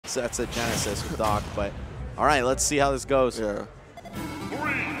sets at Genesis with Doc. But all right, let's see how this goes. Yeah. 3,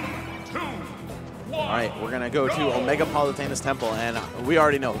 2, 1. All right, we're going to go to Omega Palutena's Temple, and we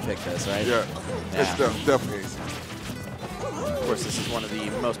already know who picked this, right? Yeah. It's definitely AC. Of course, this is one of the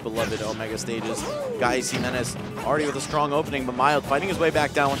most beloved Omega stages. Guy AC Menace already with a strong opening, but Mild fighting his way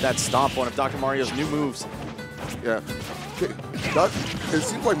back down with that stomp, one of Dr. Mario's new moves. Yeah. It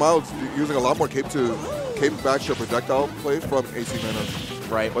seems like Miles using a lot more cape back to projectile play from AC Menace.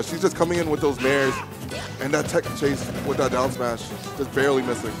 Right. But she's just coming in with those nairs and that tech chase with that down smash, just barely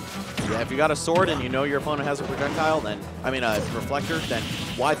missing. Yeah, if you got a sword and you know your opponent has a projectile, then, I mean a reflector, then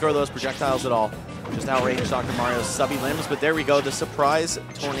why throw those projectiles at all? Just outrange Dr. Mario's subby limbs, but there we go, the surprise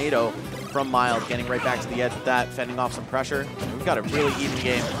tornado from Mild, getting right back to the edge with that, fending off some pressure. We've got a really even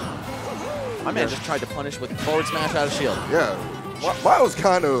game. My man just tried to punish with forward smash out of shield. Yeah, Miles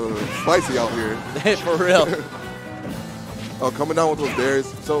kind of spicy out here. For real. Coming down with those dares.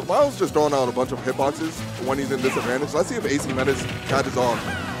 So Miles just throwing out a bunch of hitboxes when he's in disadvantage. Let's see if AC Menace catches on.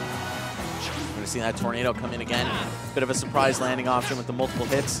 We're going to see that tornado come in again. Bit of a surprise landing option with the multiple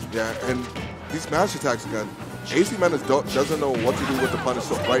hits. Yeah, and these smash attacks again. AC Menace doesn't know what to do with the punish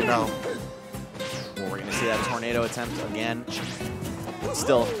right now. Well, we're going to see that tornado attempt again.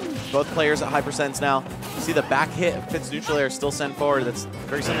 Still, both players at high percents now. You see the back hit of Pit's neutral air still sent forward. That's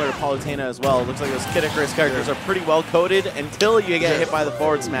very similar to Palutena as well. It looks like those Kid Icarus characters are pretty well coded until you get hit by the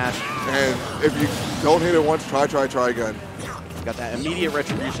forward smash. And if you don't hit it once, try again. Got that immediate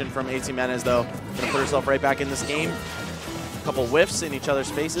retribution from AC Menace though. Gonna put herself right back in this game. A couple whiffs in each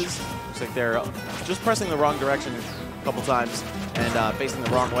other's faces. Looks like they're just pressing the wrong direction a couple times and facing the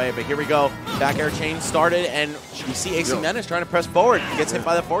wrong way. But here we go. Back air chain started, and you see AC Menace trying to press forward. He gets hit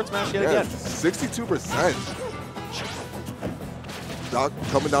by the forward smash yet again. 62%. Doc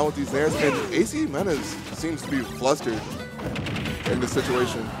coming down with these nairs, and AC Menace seems to be flustered in this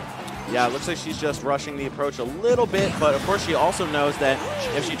situation. Yeah, it looks like she's just rushing the approach a little bit, but of course she also knows that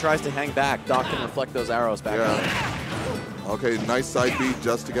if she tries to hang back, Doc can reflect those arrows back on her. Okay, nice side beat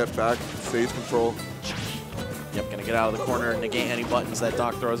just to get back stage control. Yep, gonna get out of the corner and negate any buttons that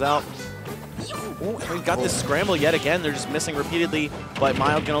Doc throws out. Ooh, we got this scramble yet again. They're just missing repeatedly, but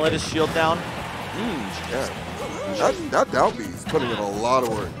Mild gonna let his shield down. Yeah, that down B is putting in a lot of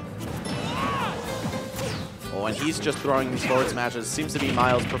work. Oh, and he's just throwing these forward smashes. Seems to be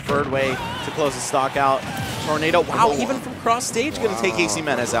Mild's preferred way to close the stock out. Tornado, wow, even from cross stage, gonna take AC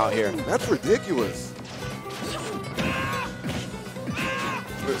Menace out here. That's ridiculous.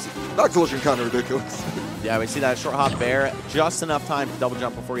 That's looking kind of ridiculous. Yeah, we see that short hop bear, just enough time to double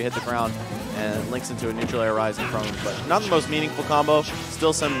jump before you hit the ground, and links into a neutral air rising from him. But not the most meaningful combo,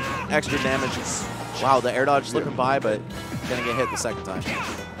 still some extra damage. Wow, the air dodge slipping by, but gonna get hit the second time.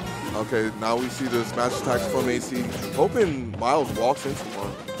 Okay, now we see the smash attacks from AC. Hoping Miles walks into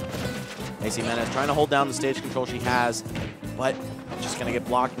one. AC Menace trying to hold down the stage control she has, but just gonna get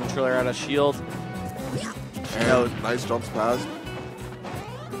blocked, neutral air out of shield. And nice jumps past.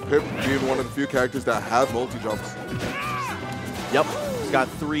 Pip being one of the few characters that have multi-jumps. Yep, he's got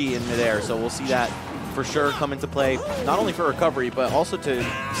 3 in midair, so we'll see that for sure come into play, not only for recovery, but also to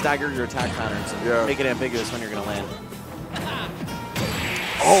stagger your attack patterns and make it ambiguous when you're going to land.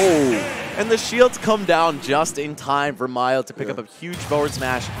 Oh! And the shields come down just in time for Mild to pick up a huge forward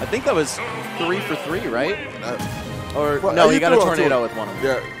smash. I think that was 3 for 3, right? Or no, he got a tornado with one of them.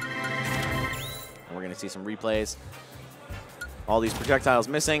 Yeah. And we're going to see some replays. All these projectiles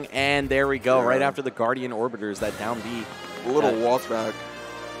missing, and there we go. Right after the Guardian Orbiters, that down B. A little walk back.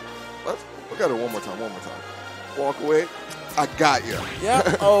 Let's look at it one more time. Walk away. I got you.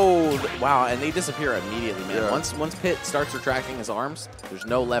 Yeah. Oh, wow. And they disappear immediately, man. Yeah. Once Pit starts retracting his arms, there's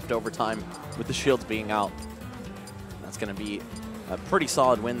no leftover time with the shields being out. That's going to be a pretty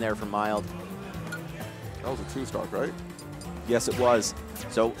solid win there for Mild. That was a 2-stock, right? Yes, it was.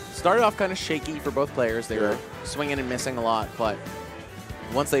 So started off kind of shaky for both players. They were swinging and missing a lot, but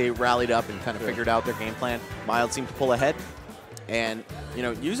once they rallied up and kind of figured out their game plan, Mild seemed to pull ahead. And, you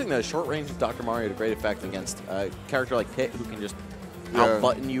know, using the short range of Dr. Mario to great effect against a character like Pit who can just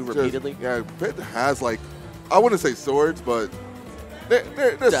out-button you repeatedly. Pit has, like, I wouldn't say swords, but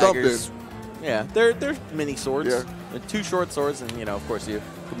there's daggers. something. Yeah, they're mini swords. Yeah. They're 2 short swords, and, you know, of course, you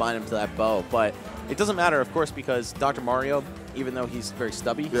combine them to that bow. But it doesn't matter, of course, because Dr. Mario, even though he's very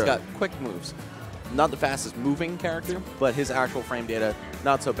stubby, he's got quick moves. Not the fastest moving character, but his actual frame data,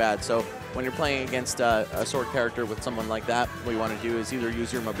 not so bad. So when you're playing against a sword character with someone like that, what you want to do is either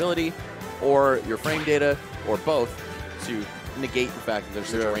use your mobility or your frame data or both to negate the fact that there's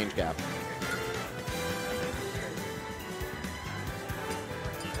such a range gap.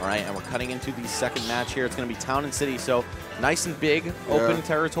 All right, and we're cutting into the second match here. It's going to be Town and City, so nice and big, open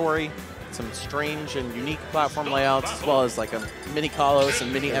territory, some strange and unique platform layouts, as well as like a mini Kalos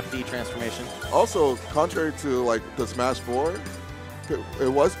and mini FD transformation. Also, contrary to like the Smash 4,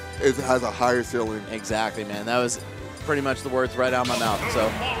 it has a higher ceiling. Exactly, man. That was pretty much the words right out of my mouth.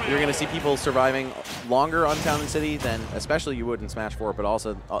 So you're going to see people surviving longer on Town and City than especially you would in Smash 4, but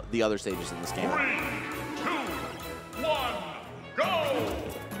also the other stages in this game. 3, 2, 1, go!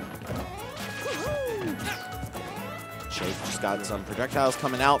 Shake just got some projectiles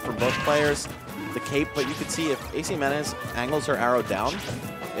coming out from both players. The cape, but you can see if AC Menez angles her arrow down,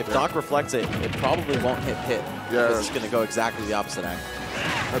 if Doc reflects it, it probably won't hit. Yeah. Because it's going to go exactly the opposite angle.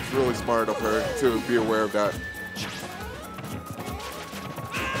 That's really smart of her to be aware of that.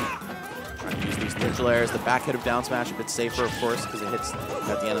 Trying to use these neutral airs. The back hit of down smash a bit safer, of course, because it hits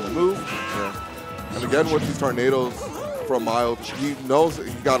at the end of the move. Yeah. And again, with these tornadoes from Mild, he knows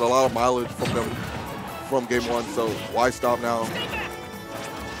he got a lot of mileage from them from game 1, so why stop now?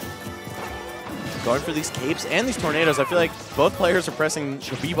 Going for these capes and these tornadoes. I feel like both players are pressing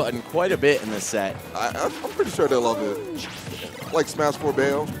the B button quite a bit in this set. I'm pretty sure they love it. Like Smash 4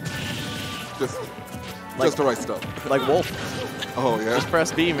 Bayo, just the right stuff. Like Wolf. Oh, yeah? Just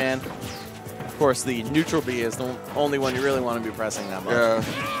press B, man. Of course, the neutral B is the only one you really want to be pressing that much. Yeah.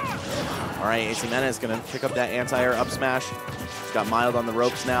 All right, AC Menez is going to pick up that anti-air up smash. He's got Mild on the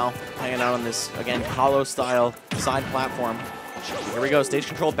ropes now, hanging out on this, again, Kalos-style side platform. Here we go, stage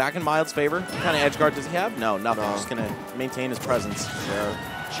control back in Mild's favor. What kind of edge guard does he have? No, nothing. Just going to maintain his presence. Yeah.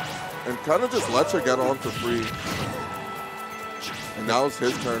 And kind of just lets her get on for free. And now it's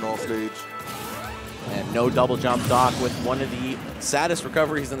his turn off stage. And no double jump Doc with one of the saddest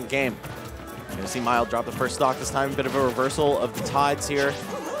recoveries in the game. You're going to see Mild drop the first stock this time. A bit of a reversal of the tides here.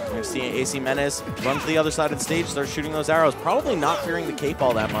 You're going to see AC Menez run to the other side of the stage, start shooting those arrows. Probably not fearing the cape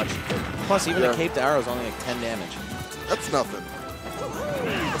all that much. Plus, even the caped arrow is only like 10 damage. That's nothing.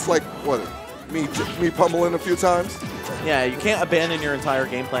 It's like, what, me pummeling a few times? Yeah, you can't abandon your entire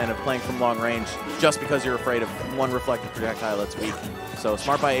game plan of playing from long range just because you're afraid of one reflective projectile that's weak. So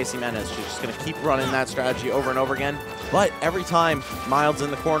smart by AC Menez. She's just going to keep running that strategy over and over again. But every time Mild's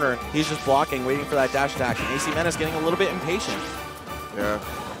in the corner, he's just blocking, waiting for that dash attack. And AC Menez getting a little bit impatient. Yeah.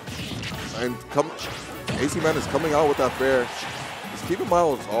 And AC Menez coming out with that fair. Just keeping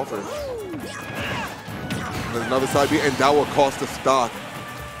Mild off her. There's another side B, and that will cost a stock.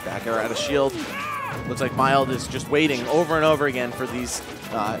 Back air out of shield. Looks like Mild is just waiting over and over again for these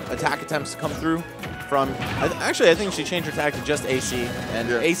attack attempts to come through from... Actually, I think she changed her tag to just AC, and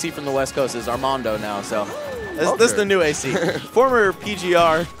AC from the West Coast is Armando now, so this is the new AC. Former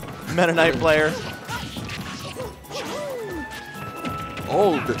PGR Meta Knight player.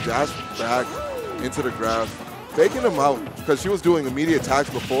 Oh, the dash back into the grab. Faking him out, because she was doing immediate attacks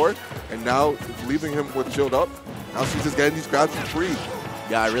before, and now leaving him with shield up. Now she's just getting these grabs for free.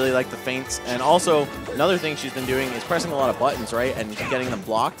 Yeah, I really like the feints. And also, another thing she's been doing is pressing a lot of buttons, right? And getting them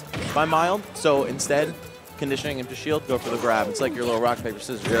blocked by Mild. So instead, conditioning him to shield, go for the grab. It's like your little rock, paper,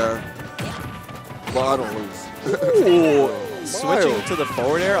 scissors. Yeah. But I don't lose. Ooh. Switching to the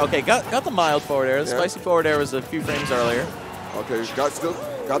forward air. Okay, got the Mild forward air. The spicy forward air was a few frames earlier. Okay, got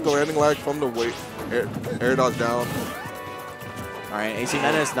the landing lag from the weight. Air dodge down. All right, AC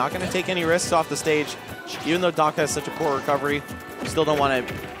Menez not going to take any risks off the stage. Even though Doc has such a poor recovery, you still don't want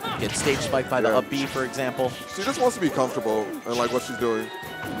to get stage spiked by the up B, for example. She just wants to be comfortable and like what she's doing.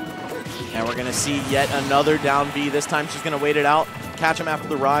 And we're going to see yet another down B. This time she's going to wait it out, catch him after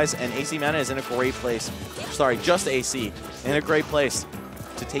the rise, and AC Menez is in a great place. Sorry, just AC in a great place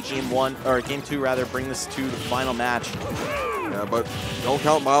to take game 1, or game 2 rather, bring this to the final match. Yeah, but don't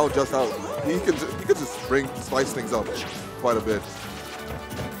count Mild just out. He could just spice things up quite a bit.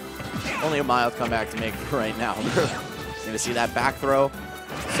 Only a Mild comeback to make right now. Going to see that back throw.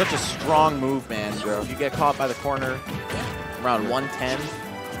 Such a strong move, man. Yeah. If you get caught by the corner around 110,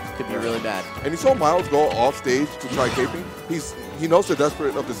 it could be really bad. And you saw Mild go off stage to try caping. He knows the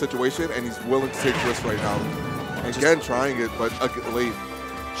desperate of the situation, and he's willing to take risks right now. And again, trying it, but late.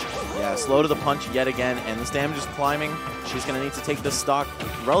 Yeah, slow to the punch yet again, and this damage is climbing. She's going to need to take this stock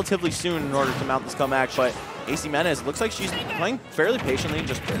relatively soon in order to mount this comeback, but AC Menez looks like she's playing fairly patiently,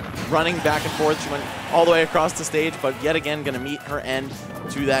 just running back and forth. She went all the way across the stage, but yet again going to meet her end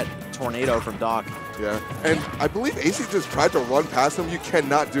to that tornado from Doc. Yeah, and I believe AC just tried to run past him. You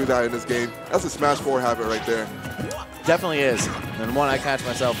cannot do that in this game. That's a Smash 4 habit right there. Definitely is, and one I catch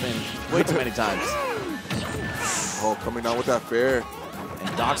myself in way too many times. Oh, coming down with that fair.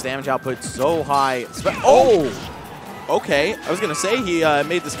 And Doc's damage output so high. Oh! Okay, I was going to say he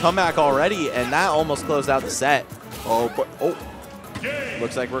made this comeback already, and that almost closed out the set. Oh, but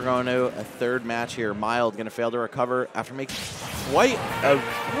Looks like we're going to a third match here. Mild going to fail to recover after making quite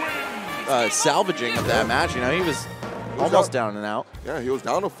a salvaging of that match. You know, he was almost down and out. Yeah, he was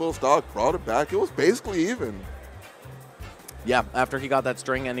down to full stock, brought it back. It was basically even. Yeah, after he got that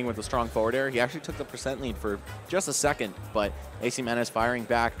string ending with a strong forward air, he actually took the percent lead for just a second, but AC Menace firing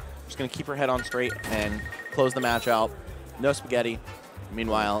back, just going to keep her head on straight and close the match out. No spaghetti.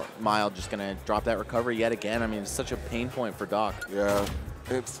 Meanwhile, Mild just going to drop that recovery yet again. I mean, it's such a pain point for Doc. Yeah,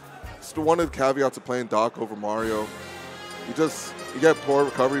 it's one of the caveats of playing Doc over Mario. You get poor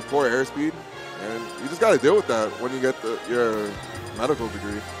recovery, poor airspeed, and you just got to deal with that when you get your medical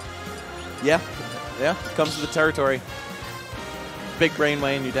degree. Yeah, comes with the territory. Big brain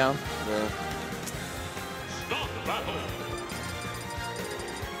weighing you down. Yeah. Stop the battle.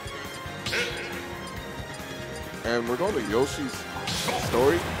 And we're going to Yoshi's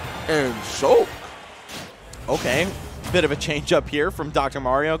story and Shulk. Okay, bit of a change up here from Dr.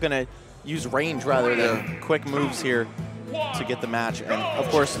 Mario. Gonna use range rather than quick moves here to get the match. And of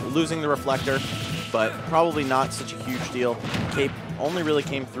course, losing the reflector, but probably not such a huge deal. Cape only really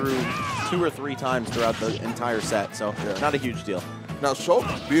came through 2 or 3 times throughout the entire set, so not a huge deal. Now,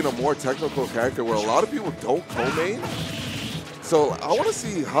 Shulk being a more technical character where a lot of people don't co-main, so I want to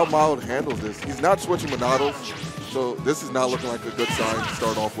see how Mild handles this. He's not switching Monados, so this is not looking like a good sign to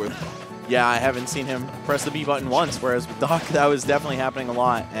start off with. Yeah, I haven't seen him press the B button once, whereas with Doc, that was definitely happening a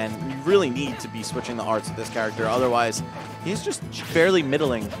lot, and you really need to be switching the arts with this character. Otherwise, he's just fairly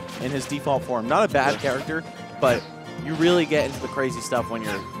middling in his default form. Not a bad character, but you really get into the crazy stuff when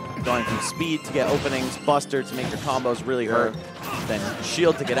you're going from speed to get openings, buster to make your combos really hurt, then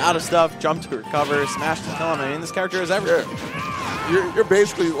shield to get out of stuff, jump to recover, smash to kill him. I mean, this character is everything. Yeah. You're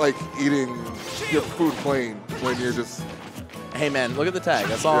basically like eating your food plain when you're just... Hey, man, look at the tag.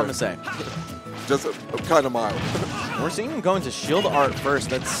 That's all I'm going to say. Just kind of mild. We're seeing him go into shield art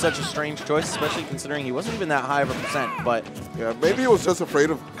first. That's such a strange choice, especially considering he wasn't even that high of a percent, but... Yeah, maybe he was just afraid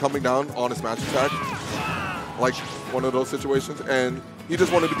of coming down on his match attack, like one of those situations, and he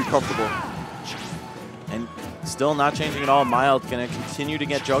just wanted to be comfortable. And still not changing at all. Mild going to continue to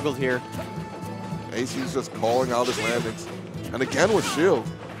get juggled here. AC's just calling out his landings. And again with shield.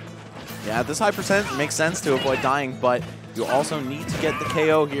 Yeah, at this high percent, it makes sense to avoid dying, but you also need to get the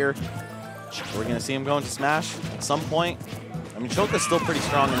KO here. We're going to see him go into smash at some point. I mean, Shulk is still pretty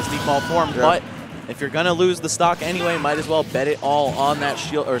strong in his default form, but if you're going to lose the stock anyway, might as well bet it all on that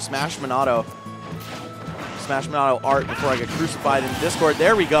shield or smash Monado. Smash Monado art before I get crucified in Discord.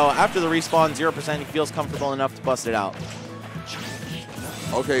 There we go. After the respawn, 0%, he feels comfortable enough to bust it out.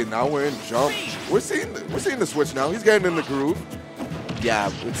 Okay, now we're in jump. We're seeing the switch now. He's getting in the groove.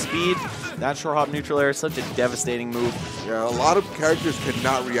 Yeah, with speed, that short hop neutral air is such a devastating move. Yeah, a lot of characters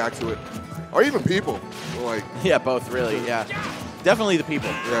cannot react to it. Or even people. Like, yeah, both really, yeah. Definitely the people.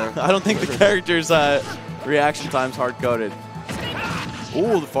 Yeah. I don't think the character's reaction time's hard-coded.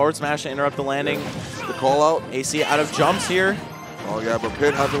 Ooh, the forward smash to interrupt the landing. The call out. AC out of jumps here. Oh yeah, but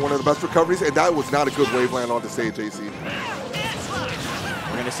Pitt having one of the best recoveries, and that was not a good wave land on the stage, AC.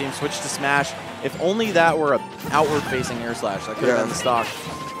 We're going to see him switch to smash. If only that were a outward-facing air slash, that could have been the stock.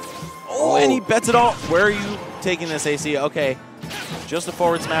 Oh, and he bets it all. Where are you taking this, AC? Okay, just a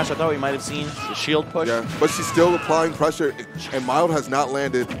forward smash. I thought we might have seen the shield push. Yeah, but she's still applying pressure, and Mild has not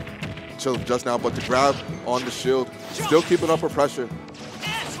landed just now, but the grab on the shield, still keeping up her pressure.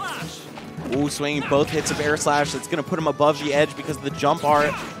 Ooh, swinging both hits of air slash. That's going to put him above the edge because of the jump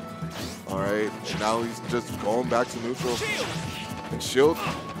art. All right, and now he's just going back to neutral. And shield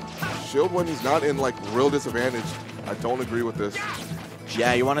when he's not in like real disadvantage. I don't agree with this.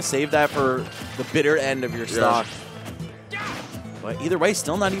 Yeah, you want to save that for the bitter end of your stock. But either way,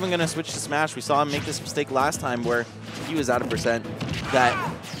 still not even going to switch to smash. We saw him make this mistake last time where he was out of percent. That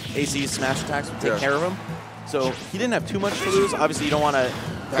AC's smash attacks would take care of him. So he didn't have too much to lose. Obviously, you don't want to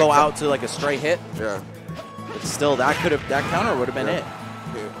go out to like a straight hit. Yeah. But still, that counter would have been it.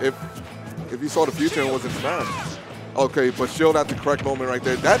 If you saw the future and wasn't smash. Okay, but shield at the correct moment right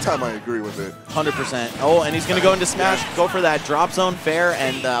there. That time I agree with it. 100%. Oh, and he's going to go into smash, go for that drop zone fair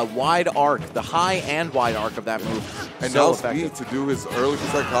and wide arc, the high and wide arc of that move. And so now effective. speed to do his early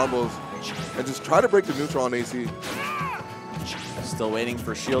percent combos and just try to break the neutral on AC. Still waiting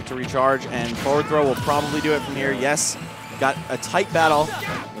for shield to recharge, and forward throw will probably do it from here. Yes, got a tight battle.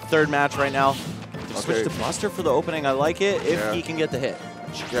 The third match right now. Switch to Buster for the opening. I like it if he can get the hit.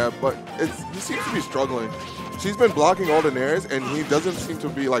 Yeah, but he seems to be struggling. She's been blocking all the nairs, and he doesn't seem to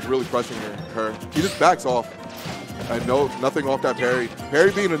be like really crushing her. He just backs off. And nothing off that parry.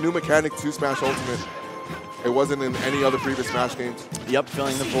 Parry being a new mechanic to smash ultimate. it wasn't in any other previous Smash games. Yep,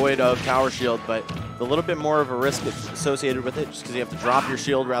 filling the void of Power Shield, but a little bit more of a risk associated with it just because you have to drop your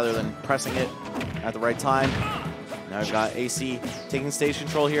shield rather than pressing it at the right time. Now we've got AC taking stage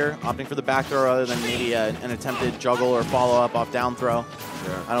control here, opting for the back throw rather than maybe an attempted juggle or follow-up off down throw.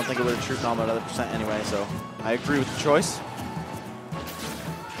 Yeah. I don't think it would have true combo at other percent anyway, so I agree with the choice.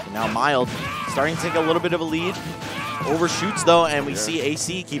 And now Mild starting to take a little bit of a lead. Overshoots though, and we see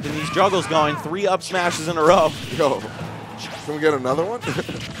AC keeping these juggles going. 3 up smashes in a row. Yo, can we get another one?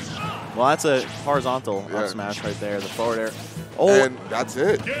 Well, that's a horizontal up smash right there, the forward air. Oh, and that's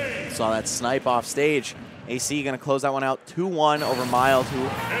it. Saw that snipe off stage. AC going to close that one out 2-1 over Mild, who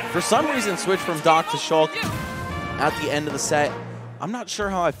for some reason switched from Doc to Shulk at the end of the set. I'm not sure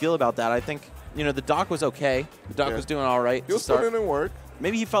how I feel about that. I think, you know, the Doc was okay. The Doc was doing all right. He was putting in work.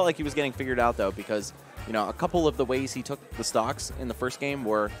 Maybe he felt like he was getting figured out, though, because, you know, a couple of the ways he took the stocks in the first game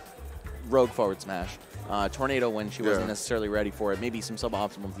were rogue forward smash. Tornado when she wasn't necessarily ready for it. Maybe some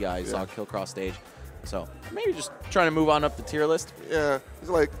suboptimal DI. Saw kill cross stage. So maybe just trying to move on up the tier list. Yeah, he's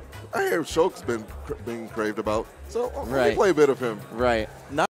like, I hear Shulk's been craved about, so let me play a bit of him. Right.